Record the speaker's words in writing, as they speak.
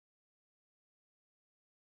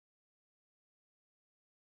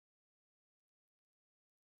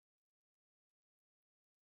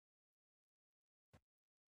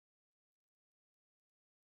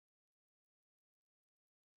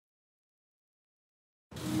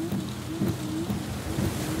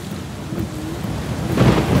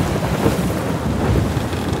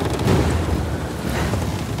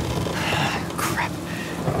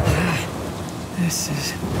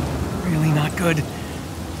good.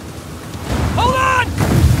 Hold on!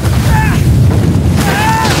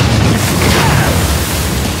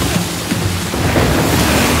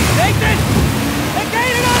 Nathan! They're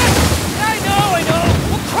gaining on us! I know!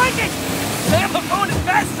 We'll crank it! Sam, I'm going as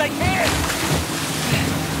fast as I can!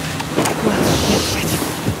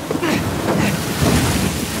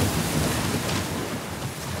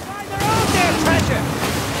 Find their own damn treasure!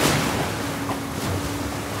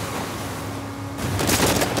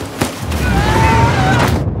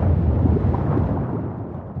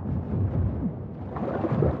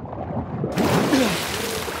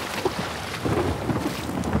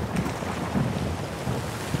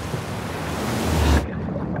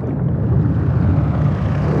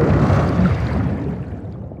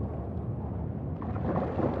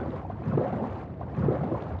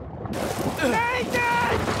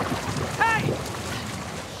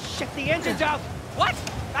 The engine's out! What?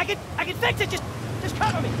 I can fix it! Just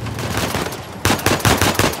cover me!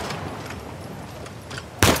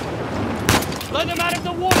 Let them out of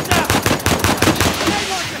the water! Hey,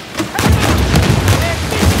 Marshall!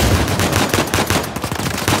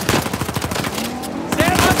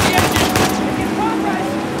 Sam, up the engine! Making progress!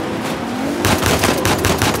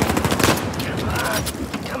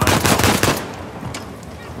 Come on!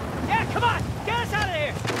 Yeah, come on! Get us out of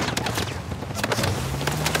here!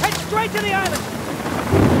 Head straight to the island!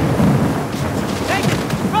 Take it!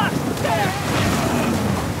 Rush! There!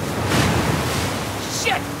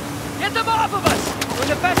 Shit! Get them off of us! Doing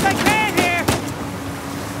the best I can here!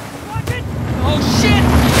 Watch it! Oh, shit!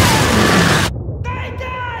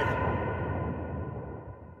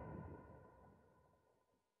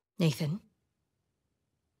 Nathan?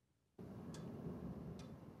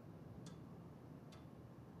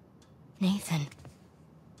 Nathan?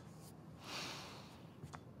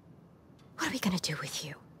 What are we gonna do with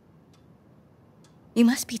you? You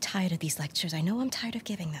must be tired of these lectures. I know I'm tired of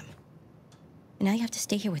giving them. And now you have to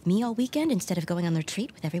stay here with me all weekend instead of going on the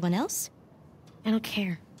retreat with everyone else? I don't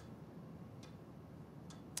care.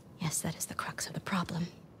 Yes, that is the crux of the problem.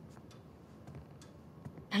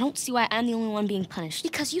 I don't see why I'm the only one being punished.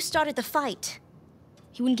 Because you started the fight.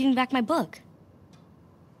 He wouldn't give me back my book.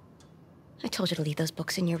 I told you to leave those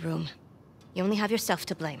books in your room. You only have yourself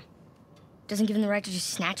to blame. Doesn't give him the right to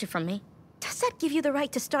just snatch it from me. Does that give you the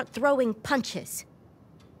right to start throwing punches?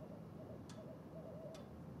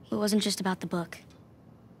 It wasn't just about the book.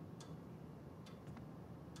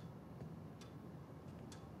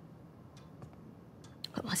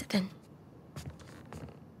 What was it then?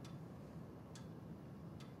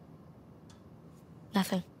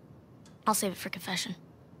 Nothing. I'll save it for confession.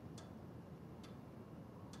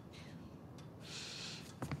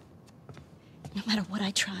 No matter what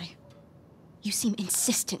I try, you seem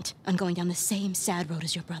insistent on going down the same sad road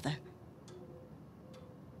as your brother.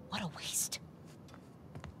 What a waste.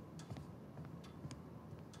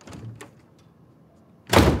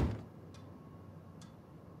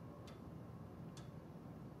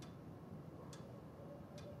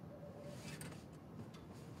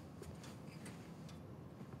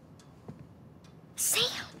 Sam!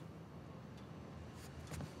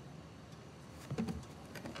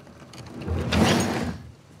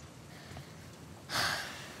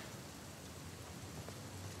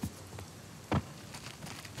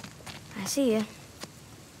 I see you.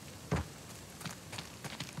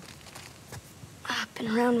 Up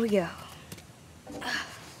and around we go.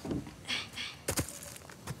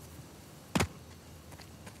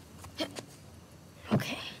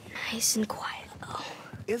 Okay, nice and quiet.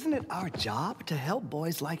 Isn't it our job to help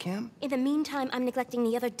boys like him? In the meantime, I'm neglecting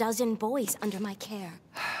the other dozen boys under my care.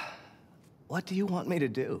 What do you want me to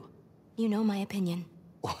do? You know my opinion.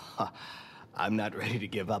 I'm not ready to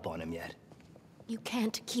give up on him yet. You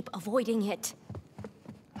can't keep avoiding it.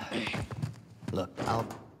 Look, I'll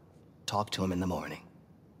talk to him in the morning,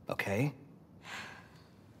 okay?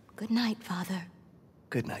 Good night, Father.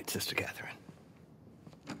 Good night, Sister Catherine.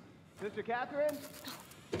 Sister Catherine?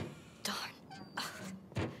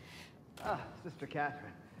 Darn. Ah, Sister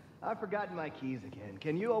Catherine. I've forgotten my keys again.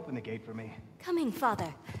 Can you open the gate for me? Coming,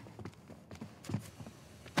 Father.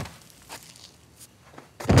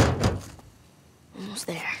 Almost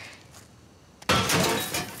there.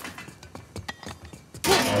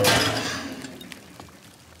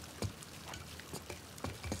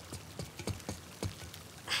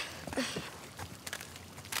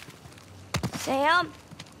 Sam?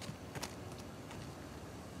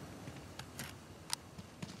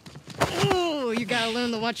 Ooh, you gotta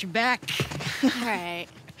learn to watch your back. All right.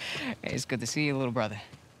 Hey, it's good to see you, little brother.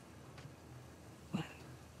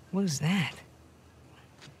 What is that?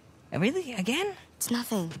 Really? Again? It's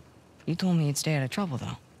nothing. You told me you'd stay out of trouble, though.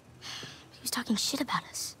 He was was talking shit about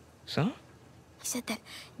us. So? He said that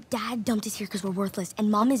Dad dumped us here because we're worthless,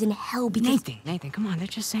 and Mom is in hell because... Nathan, come on. They're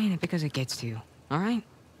just saying it because it gets to you, all right?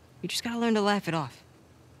 You just gotta learn to laugh it off.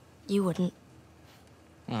 You wouldn't.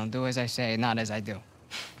 Well, do as I say, not as I do.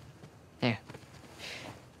 Here.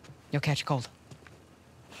 You'll catch a cold.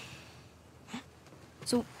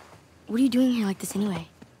 So, what are you doing here like this anyway?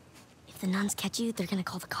 If the nuns catch you, they're gonna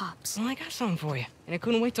call the cops. Well, I got something for you, and it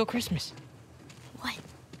couldn't wait till Christmas. What?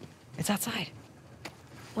 It's outside.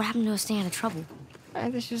 What happened to us staying out of trouble?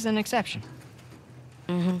 This is an exception.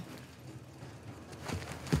 Mm-hmm.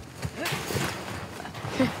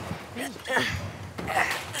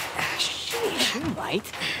 Sheesh, you're right.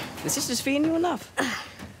 The sister's feeding you enough.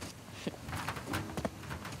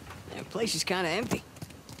 The place is kind of empty.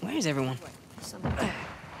 Where is everyone? We're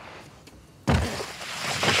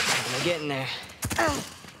getting there.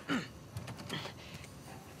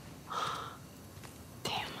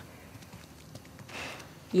 Damn.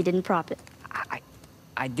 You didn't prop it.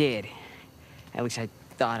 I did. At least I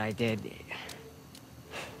thought I did.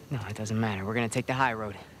 No, it doesn't matter. We're gonna take the high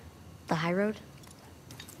road. The high road?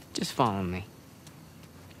 Just follow me.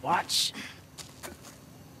 Watch.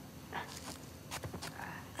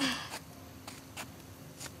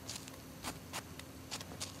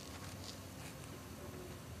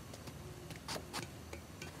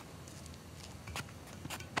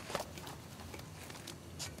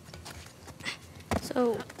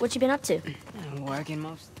 So, what you been up to? Working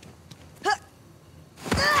most. I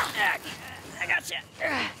gotcha.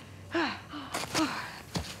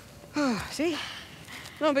 See?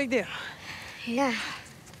 No big deal. Yeah.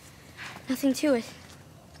 Nothing to it.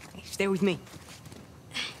 Stay with me.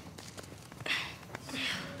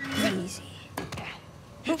 Easy.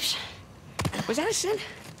 Oops. Was that a sin? I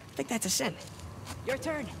think that's a sin. Your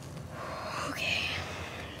turn. Okay.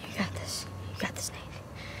 You got this. You got this, Nate.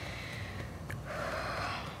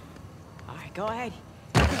 All right, go ahead.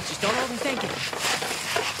 Just don't overthink it.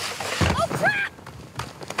 Oh, crap!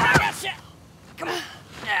 I gotcha. Come on.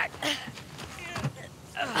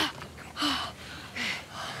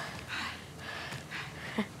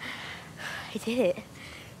 I did it.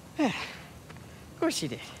 Of course you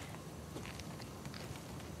did.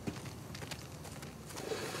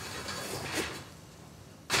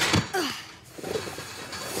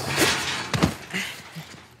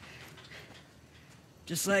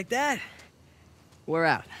 Just like that, we're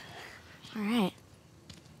out. All right.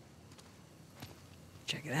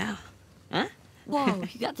 Check it out. Huh? Whoa,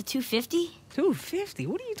 you got the 250? 250?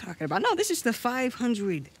 What are you talking about? No, this is the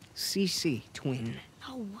 500cc twin.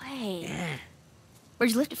 No way. Yeah.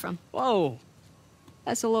 Where'd you lift it from? Whoa.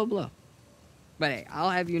 That's a low blow. But hey, I'll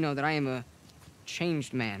have you know that I am a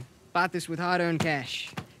changed man. Bought this with hard-earned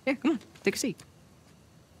cash. Here, come on, take a seat.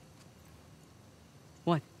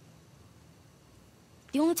 What?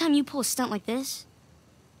 The only time you pull a stunt like this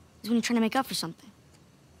is when you're trying to make up for something.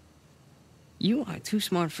 You are too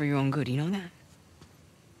smart for your own good, you know that?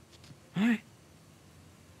 All right.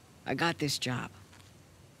 I got this job.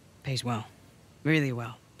 Pays well. Really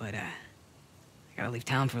well. But, I gotta leave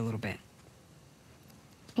town for a little bit.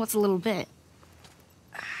 What's a little bit?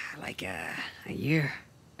 Like, a year.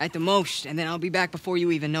 At the most, and then I'll be back before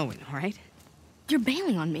you even know it, all right? You're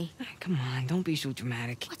bailing on me. Come on, don't be so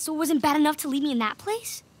dramatic. What, so it wasn't bad enough to leave me in that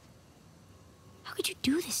place? How could you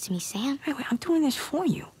do this to me, Sam? Wait, I'm doing this for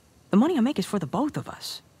you. The money I make is for the both of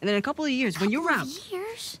us. And then in a couple of years, when you're out...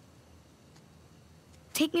 Years?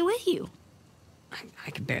 Take me with you.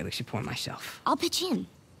 I can barely support myself. I'll pitch in.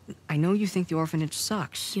 I know you think the orphanage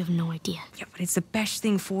sucks. You have no idea. Yeah, but it's the best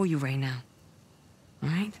thing for you right now. All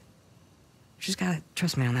right? You just gotta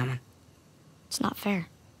trust me on that one. It's not fair.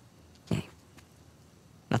 Hey,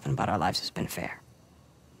 nothing about our lives has been fair.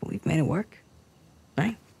 But we've made it work.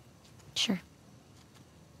 Right? Sure.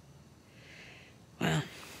 Well,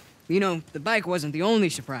 you know, the bike wasn't the only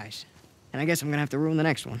surprise. And I guess I'm gonna have to ruin the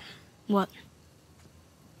next one. What?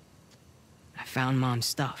 I found Mom's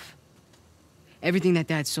stuff. Everything that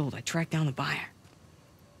Dad sold, I tracked down the buyer.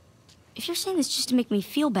 If you're saying this just to make me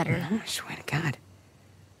feel better... No, I swear to God.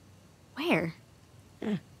 Where?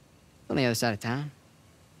 On the other side of town.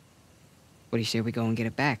 What do you say we go and get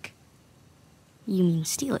it back? You mean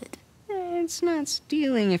steal it? It's not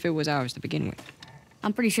stealing if it was ours to begin with.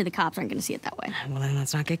 I'm pretty sure the cops aren't gonna see it that way. Well, then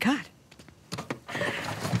let's not get caught.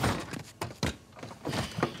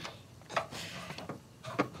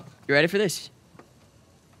 You ready for this?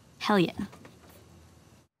 Hell yeah.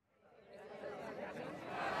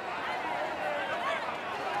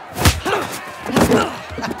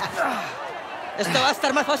 Esto va a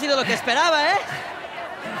estar más fácil de lo que esperaba, ¿eh?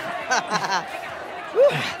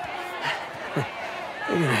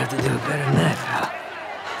 You're gonna have to do it better than that, pal.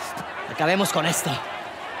 Acabemos con esto.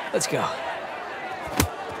 Let's go.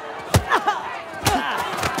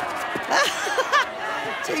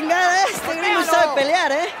 Chingada, este gringo sabe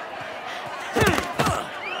pelear, ¿eh?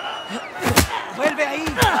 Vuelve ahí.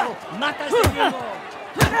 Mata a este gringo.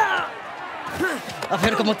 A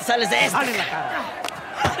ver cómo te sales de esto. Dale en la cara.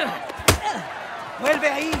 Vuelve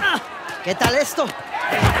ahí. ¿Qué tal esto?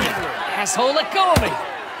 Asshole, let go of me.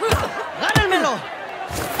 ¡Gánenmelo!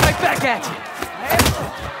 Right back at you.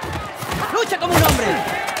 ¡Lucha como un hombre!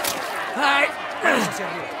 All right.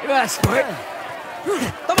 You asked for it.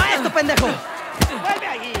 ¡Toma esto, pendejo! Vuelve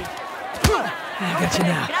ahí. I got you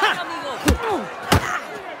now.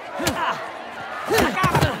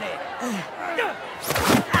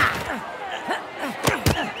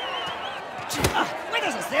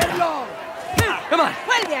 ¡Puedes hacerlo! Come on.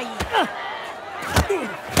 ¡Vuelve ahí!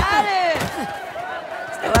 ¡Dale!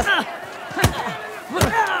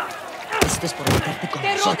 Esto es por meterte con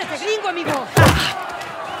nosotros. gringo, amigo!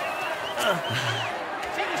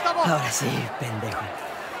 Ahora sí, pendejo.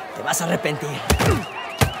 Te vas a arrepentir.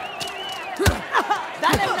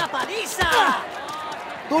 ¡Dale una paliza!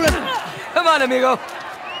 Come on, amigo.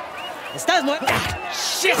 ¿Estás muerto?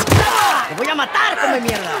 ¡Shit! ¡Te voy a matar, come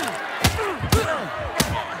mierda!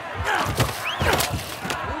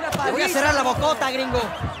 Te voy a cerrar la bocota, gringo.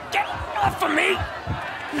 Get off of me.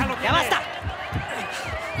 ¡Ya basta!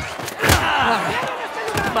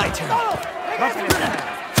 My turn.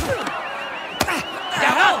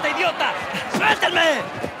 ¡Ya basta, idiota! ¡Suéltenme!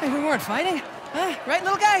 Hey, we weren't fighting. Huh? Right,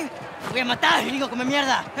 little guy? Te voy a matar, gringo, come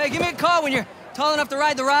mierda. Hey, give me a call when you're tall enough to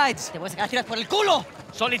ride the rides. Te voy a sacar tiras por el culo.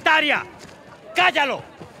 ¡Solitaria! ¡Cállalo!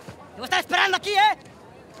 Te voy a estar esperando aquí, ¿eh?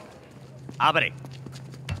 Abre.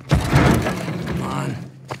 Come on.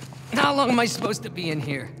 How long am I supposed to be in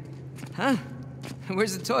here? Huh?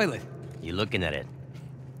 Where's the toilet? You looking at it?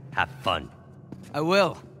 Have fun. I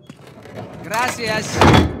will. Gracias.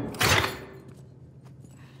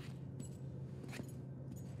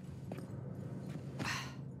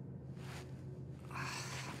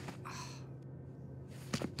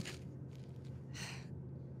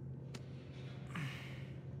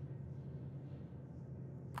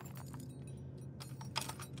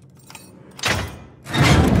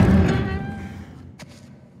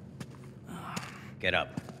 Get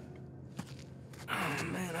up. Oh,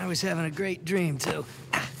 man, I was having a great dream, too.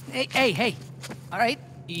 Hey. All right,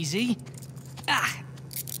 easy. Ah.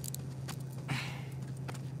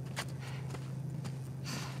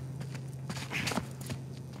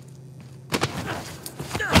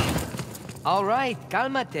 All right,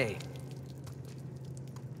 cálmate.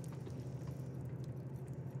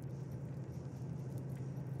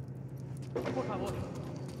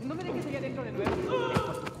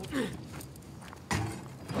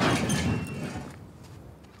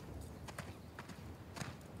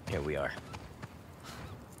 Here we are.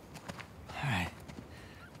 All right.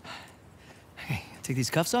 Okay, take these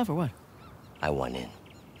cuffs off or what? I want in.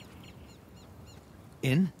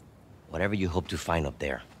 In? Whatever you hope to find up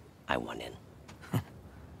there, I want in.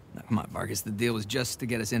 Now, come on, Vargas. The deal was just to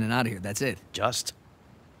get us in and out of here. That's it. Just?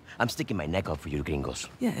 I'm sticking my neck out for you gringos.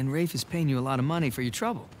 Yeah, and Rafe is paying you a lot of money for your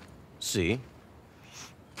trouble. See?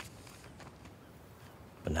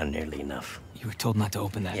 But not nearly enough. You were told not to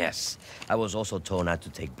open that. Yes. I was also told not to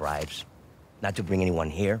take bribes, not to bring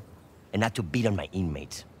anyone here, and not to beat on my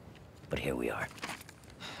inmates. But here we are.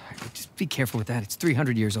 Just be careful with that. It's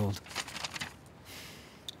 300 years old.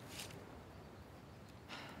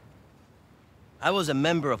 I was a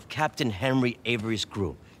member of Captain Henry Avery's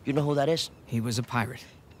crew. You know who that is? He was a pirate.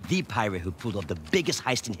 The pirate who pulled off the biggest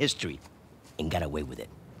heist in history and got away with it.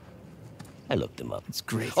 I looked him up. It's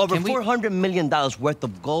great. Over Can we- $400 million worth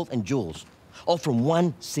of gold and jewels, all from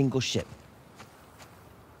one single ship.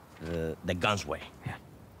 The Gunsway. Yeah,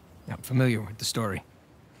 I'm familiar with the story.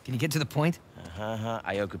 Can you get to the point?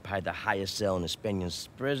 I occupied the highest cell in the Spaniards'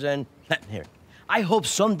 prison. Here. I hope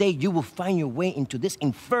someday you will find your way into this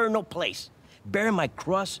infernal place, bear my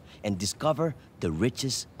cross, and discover the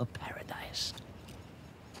riches of paradise.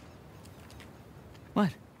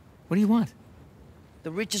 What? What do you want?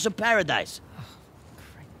 The riches of paradise.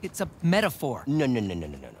 It's a metaphor. No.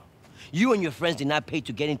 You and your friends did not pay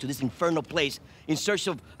to get into this infernal place in search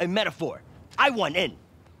of a metaphor. I want in.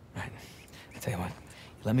 Right. I tell you what.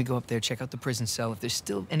 Let me go up there, check out the prison cell. If there's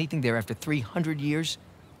still anything there after 300 years,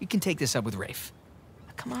 you can take this up with Rafe.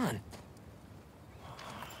 Come on.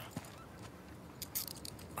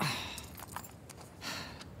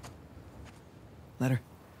 Letter.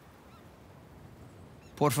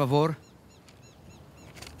 Por favor.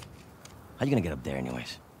 How you gonna get up there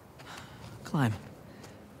anyways? Climb.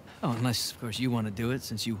 Oh, unless, of course, you want to do it,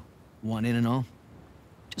 since you want in and all.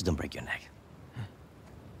 Just don't break your neck.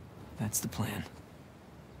 That's the plan.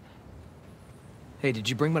 Hey, did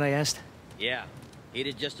you bring what I asked? Yeah. Eat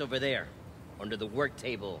it just over there. Under the work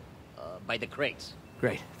table. By the crates.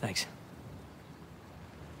 Great, thanks.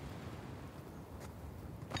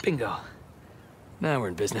 Bingo. Now we're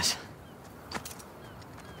in business.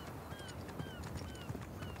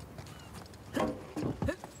 Here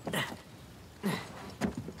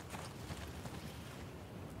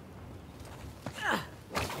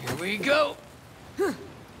we go.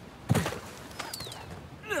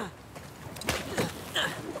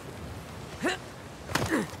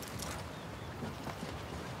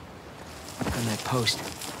 On that post.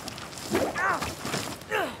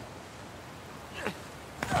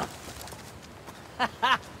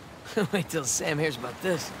 Wait till Sam hears about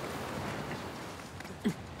this.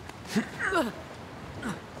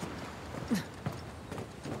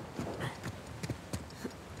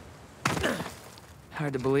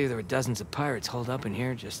 Hard to believe there were dozens of pirates holed up in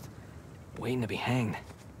here, just waiting to be hanged.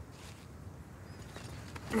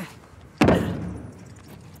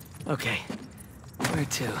 Okay, where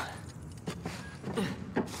to?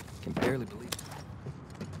 Can barely believe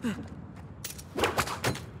it.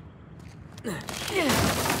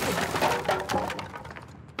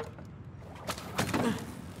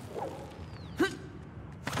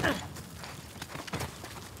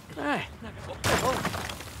 All right.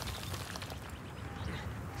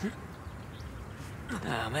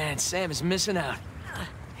 Oh man, Sam is missing out.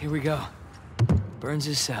 Here we go.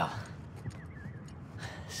 Burns' cell.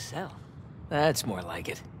 Cell? That's more like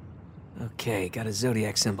it. Okay, got a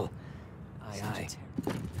zodiac symbol. Aye, aye.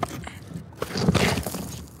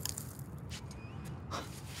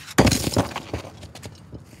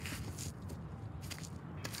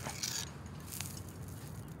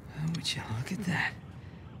 Oh, would you look at that?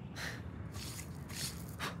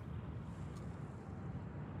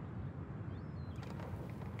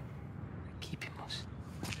 Keepimos.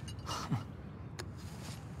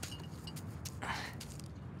 I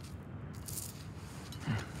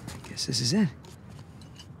guess this is it.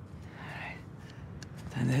 Alright.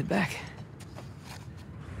 Time to head back.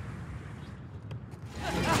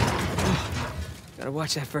 Gotta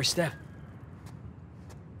watch that first step.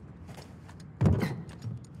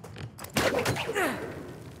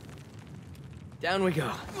 Down we go.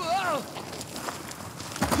 Whoa!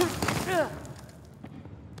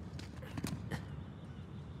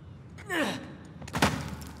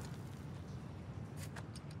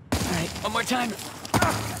 All right, one more time.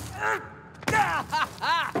 Yeah,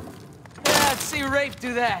 let's see Rafe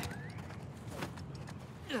do that.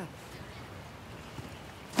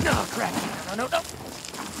 Oh, crap. No.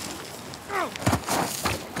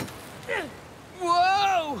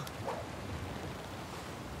 Whoa!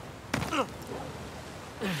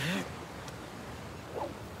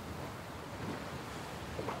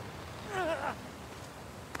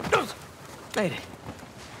 Made it.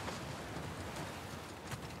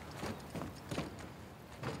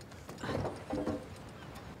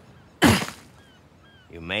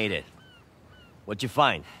 You made it. What'd you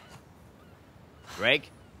find?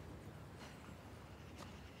 Drake?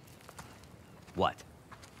 What?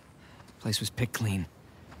 Place was picked clean.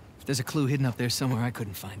 If there's a clue hidden up there somewhere, I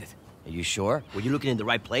couldn't find it. Are you sure? Were you looking in the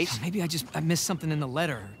right place? Maybe I missed something in the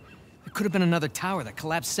letter. There could have been another tower that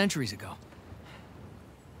collapsed centuries ago.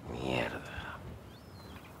 Mierda.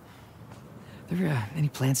 There any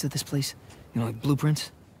plans to this place? You know, like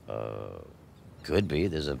blueprints? Could be.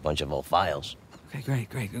 There's a bunch of old files. Okay,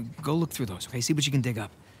 great. Go look through those, okay? See what you can dig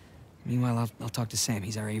up. Meanwhile, I'll talk to Sam.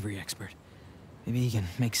 He's our Avery expert. Maybe he can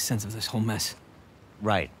make sense of this whole mess.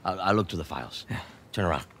 Right. I'll look through the files. Yeah. Turn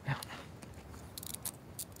around. Yeah.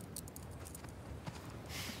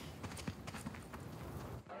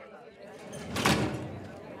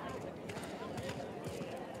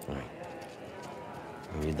 All right.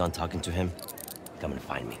 When you're done talking to him, come and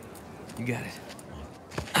find me. You got it.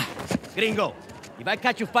 Gringo, if I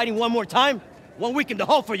catch you fighting one more time, 1 week in the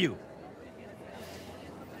hole for you.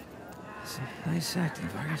 It's a nice acting,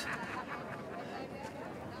 Vargas.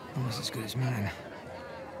 Almost as good as mine.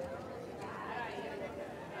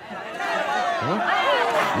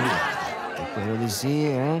 ¿Qué puedo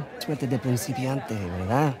decir, eh? Suerte de principiante,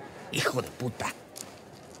 ¿verdad? Hijo de puta.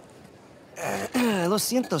 Lo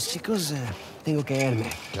siento, chicos. Tengo que irme.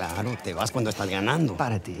 Claro, te vas cuando estás ganando.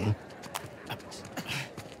 Para ti, ¿eh?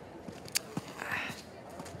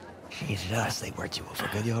 Jesus, they worked you over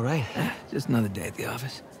good. You all right? Just another day at the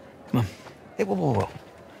office. Come on. Hey, whoa.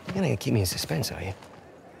 You're gonna keep me in suspense, are you?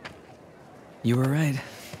 You were right.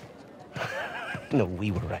 No,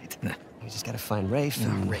 we were right. Nah, We just gotta find Rafe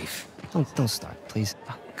and... Rafe. Don't start, please.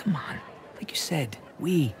 Oh, come on. Like you said,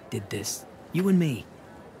 we did this. You and me.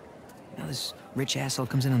 Now this rich asshole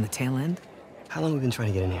comes in on the tail end. How long have we been trying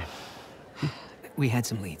to get in here? We had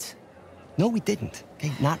some leads. No, we didn't.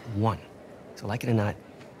 Okay, not one. So like it or not,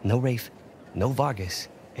 no Rafe, no Vargas,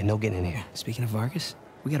 and no getting in here. Speaking of Vargas,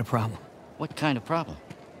 we got a problem. What kind of problem?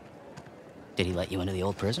 Did he let you into the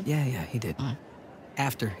old prison? Yeah, he did. All right.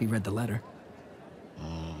 After he read the letter.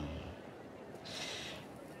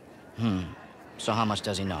 So how much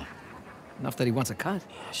does he know? Enough that he wants a cut.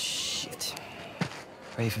 Shit.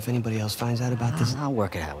 Rafe, if anybody else finds out about this... I'll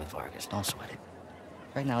work it out with Vargas. Don't sweat it.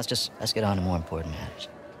 Right now, let's get on to more important matters.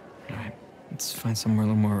 All right. Let's find somewhere a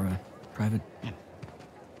little more, private. Yeah.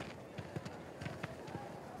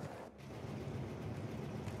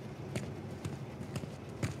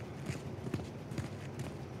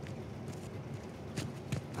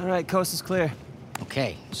 All right, coast is clear.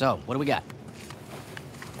 Okay, so what do we got?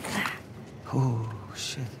 Oh,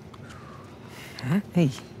 shit. Huh? Hey,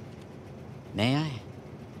 May I?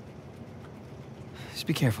 just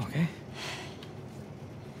be careful, okay?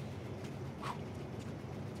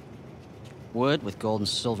 Wood with gold and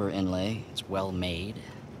silver inlay. It's well made.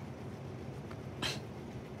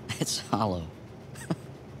 It's hollow.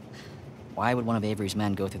 Why would one of Avery's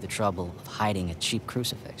men go through the trouble of hiding a cheap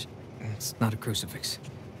crucifix? It's not a crucifix.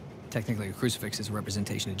 Technically, a crucifix is a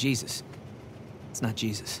representation of Jesus. It's not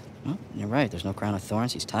Jesus. Well, you're right. There's no crown of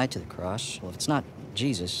thorns. He's tied to the cross. Well, if it's not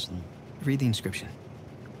Jesus, then... Read the inscription.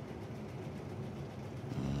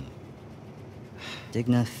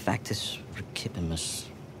 Digna factus recipimus.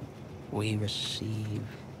 We receive...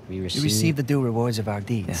 We receive the due rewards of our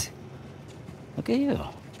deeds. Yeah. Look at you.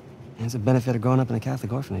 It's a benefit of growing up in a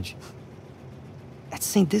Catholic orphanage. That's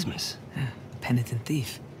St. Dismas. Yeah, penitent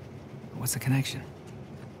thief. What's the connection?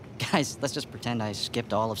 Guys, let's just pretend I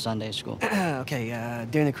skipped all of Sunday school. Okay,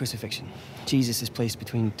 during the crucifixion, Jesus is placed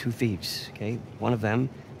between two thieves, okay? One of them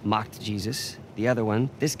mocked Jesus. The other one,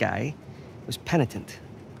 this guy, was penitent.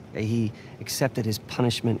 Okay? He accepted his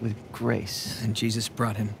punishment with grace. And Jesus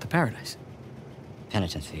brought him to paradise.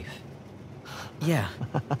 Penitent thief. Yeah.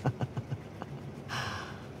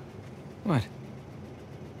 What?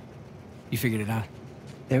 You figured it out?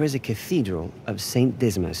 There is a cathedral of St.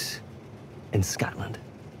 Dismas in Scotland.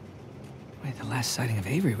 Wait, the last sighting of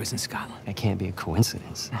Avery was in Scotland. That can't be a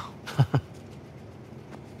coincidence. No.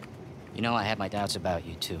 You know, I had my doubts about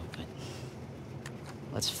you too, but...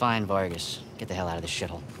 Let's find Vargas. Get the hell out of this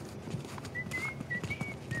shithole.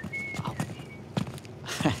 Oh.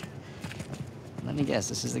 Let me guess,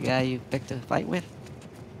 this is the guy you picked a fight with?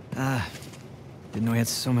 Didn't know he had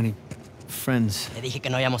so many friends. Te dije que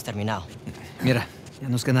no habíamos terminado. Mira, ya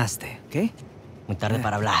nos ganaste, ¿okay? Muy tarde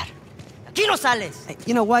para hablar. Aquí no sales. Hey,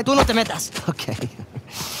 you know what? Tú no te metas. Okay.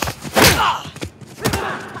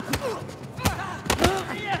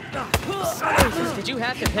 Did you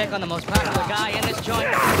have to pick on the most popular guy in this joint?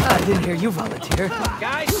 I didn't hear you volunteer.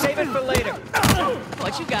 Guys, save it for later.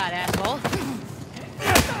 What you got, asshole?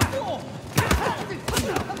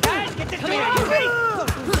 Guys, get the come here,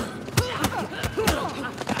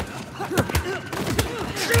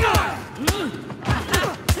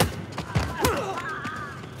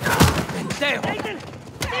 Nathan,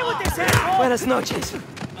 deal with this asshole! Buenas noches.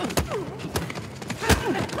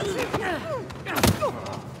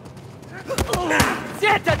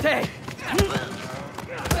 ¡Siéntate!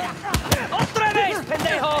 ¡Otra vez,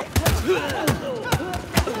 pendejo!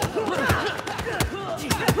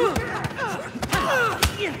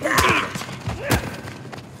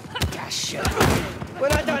 Gosh, we're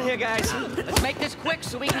not done here, guys. Let's make this quick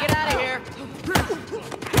so we can get out of here.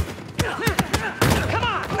 Come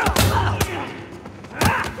on!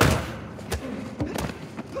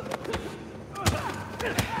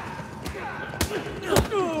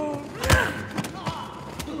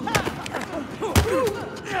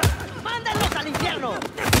 ¡Mándalos al infierno!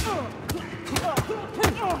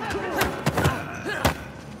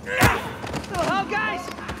 Oh, guys!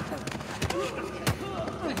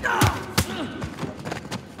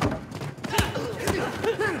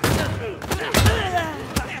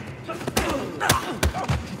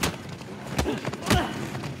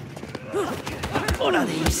 ¡Hora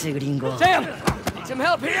de irse, gringo! Sam! Need some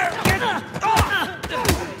help here!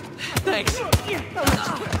 Thanks.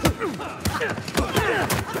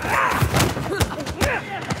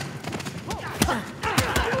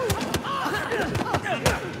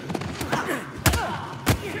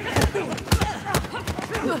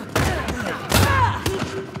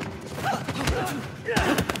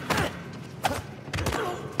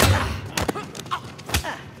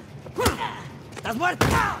 ¡Estás muerto!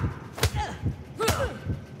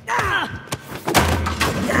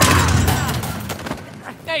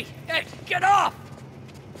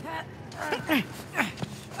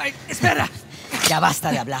 Ay, espera. Ya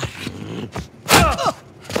basta de hablar.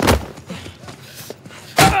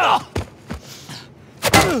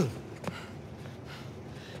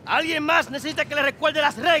 ¿Alguien más necesita que le recuerde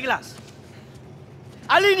las reglas?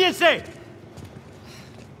 ¡Alíñense!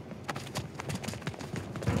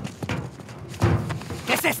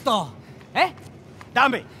 ¿Qué es esto? ¿Eh?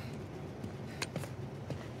 ¡Dame!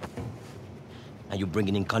 Are you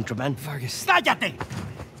bringing in contraband? Vargas. ¡Cállate!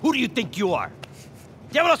 Who do you think you are?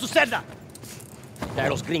 ¡Llévalo a su celda! Trae a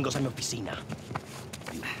los gringos a mi oficina.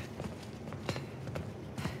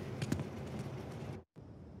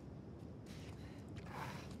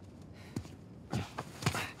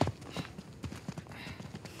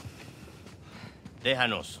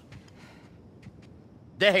 Déjanos.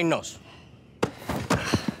 Déjennos.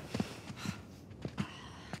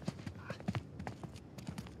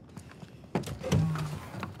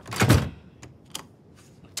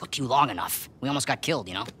 Took you long enough. We almost got killed,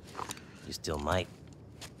 you know? You still might.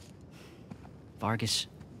 Vargas,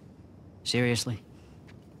 seriously?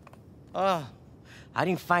 Oh, I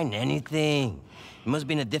didn't find anything. It must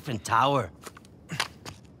be in a different tower.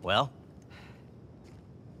 Well?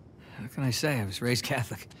 What can I say? I was raised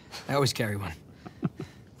Catholic. I always carry one.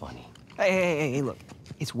 Funny. Hey, look.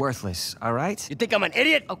 It's worthless, all right? You think I'm an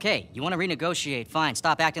idiot? Okay, you want to renegotiate, fine.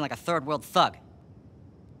 Stop acting like a third world thug.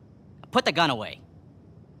 Put the gun away.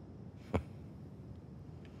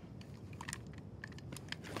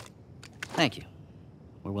 Thank you.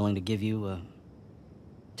 We're willing to give you,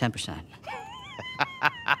 10%.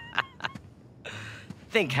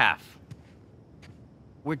 Think half.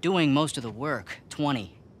 We're doing most of the work,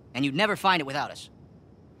 20. And you'd never find it without us.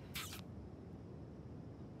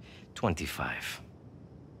 25.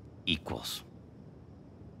 Equals.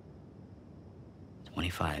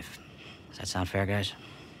 25. Does that sound fair, guys?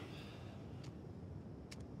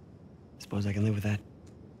 Suppose I can live with that.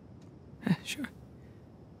 Sure.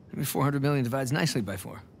 Maybe 400 million divides nicely by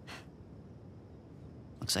 4.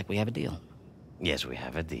 Looks like we have a deal. Yes, we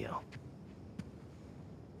have a deal.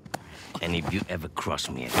 And if you ever cross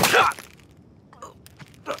me again...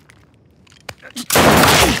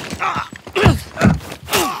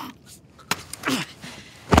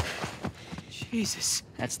 Jesus.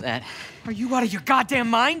 That's that. Are you out of your goddamn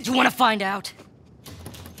mind? You want to find out?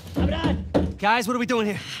 Guys, what are we doing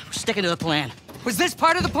here? We're sticking to the plan. Was this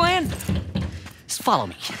part of the plan? Just follow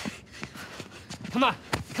me. Come on!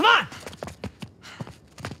 Come on!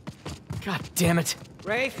 God damn it.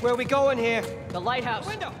 Rafe, where are we going here? The lighthouse.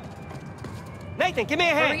 Window! Nathan, give me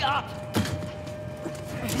a hand! Hurry up!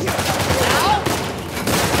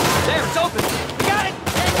 There, it's open! We got it!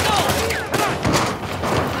 Let's go! Come on!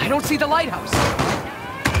 I don't see the lighthouse.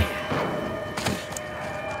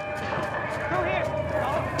 Through here!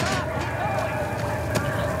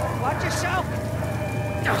 Watch yourself!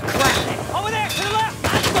 Oh, crap. Over there, to the left!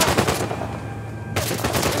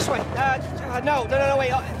 This way. No,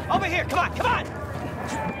 wait. Over here, come on, come on!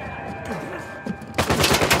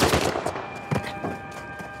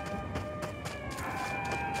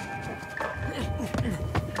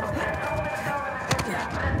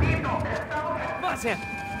 Come on, Sam.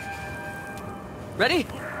 Ready?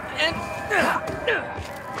 And...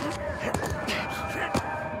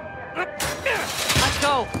 Let's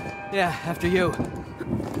go! Yeah, after you. Over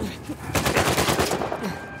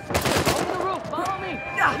the roof, follow me!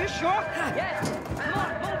 Are you sure? Yes! Come on,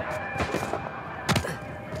 move it!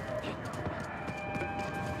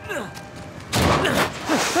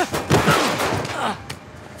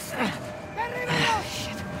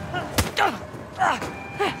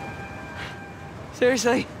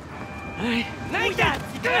 Seriously? All right. Nathan!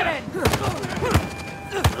 Get it!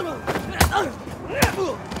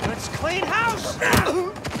 Let's clean house!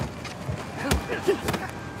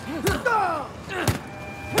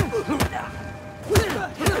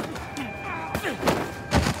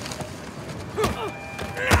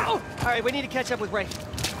 All right, we need to catch up with Ray.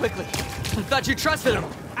 Quickly. I thought you trusted him.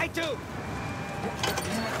 I do!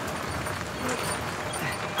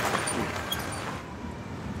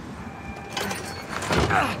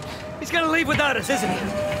 He's gonna leave without us, isn't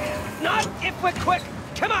he? Not if we're quick!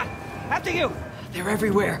 Come on! After you! They're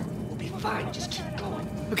everywhere. We'll be fine, just keep going.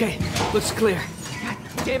 Okay, looks clear. God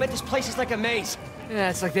damn it, this place is like a maze. Yeah,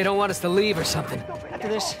 it's like they don't want us to leave or something. After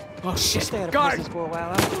this, Oh, shit. stay out of Guard! business for a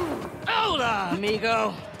while, huh? Hola,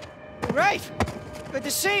 amigo! Rafe! Good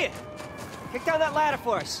to see you! Kick down that ladder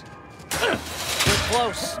for us. We're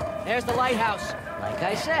close. There's the lighthouse. Like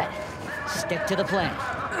I said, stick to the plan.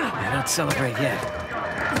 I don't celebrate yet.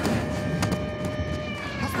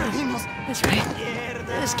 That's right.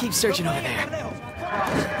 Just keep searching over there.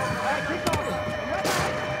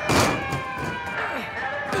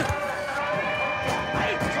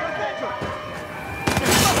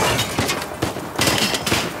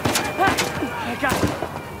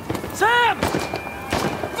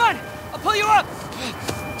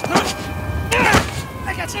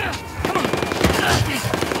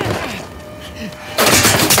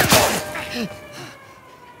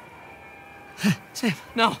 Sam,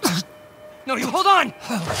 no. No, you hold on!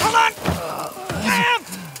 Hold on! Sam!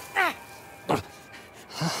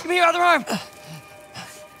 Give me your other arm!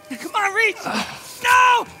 Come on, reach!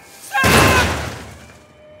 No!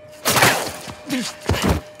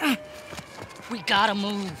 Sam! We gotta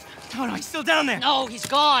move. No, he's still down there. No, he's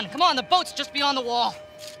gone. Come on, the boat's just beyond the wall.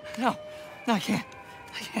 No, I can't.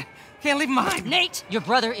 Can't leave him behind. Nate, your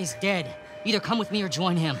brother is dead. Either come with me or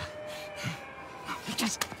join him.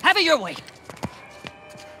 Just have it your way.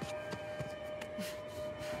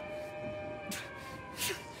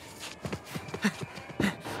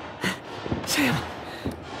 Sam!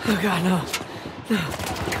 Oh, God, no.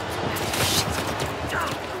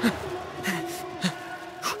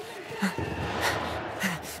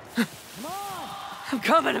 I'm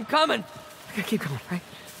coming. Okay, keep going, right?